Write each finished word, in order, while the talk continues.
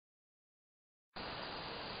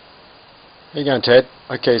How you going, Ted?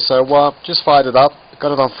 Okay, so just fired it up,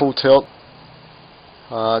 got it on full tilt.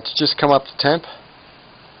 It's just come up to temp.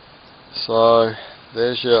 So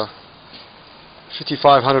there's your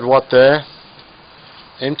 5500 watt there.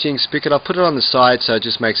 Emptying spigot. I put it on the side so it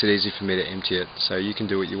just makes it easy for me to empty it. So you can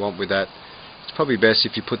do what you want with that. It's probably best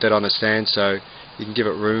if you put that on a stand so you can give it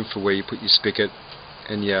room for where you put your spigot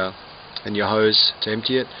and your hose to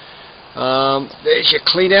empty it. There's your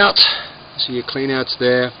clean out. So your clean out's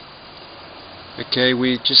there. Okay,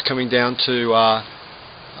 we're just coming down to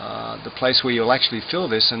the place where you'll actually fill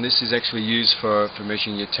this, and this is actually used for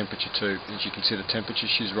measuring your temperature too. As you can see, the temperature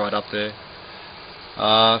she's right up there.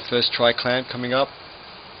 First try clamp coming up.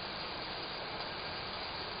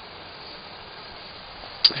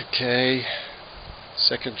 Okay,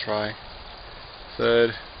 second try,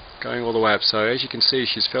 third, going all the way up. So as you can see,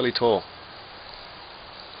 she's fairly tall.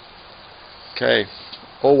 Okay,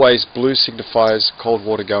 always blue signifies cold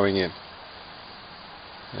water going in,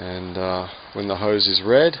 and when the hose is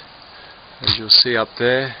red, as you'll see up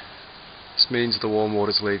there, this means the warm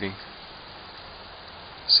water is leaving.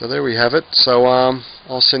 So there we have it. So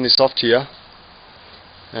I'll send this off to you,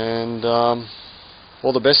 and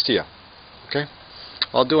all the best to you. Okay,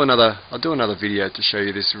 I'll do another video to show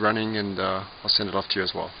you this running, and I'll send it off to you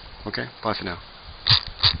as well. Okay, bye for now.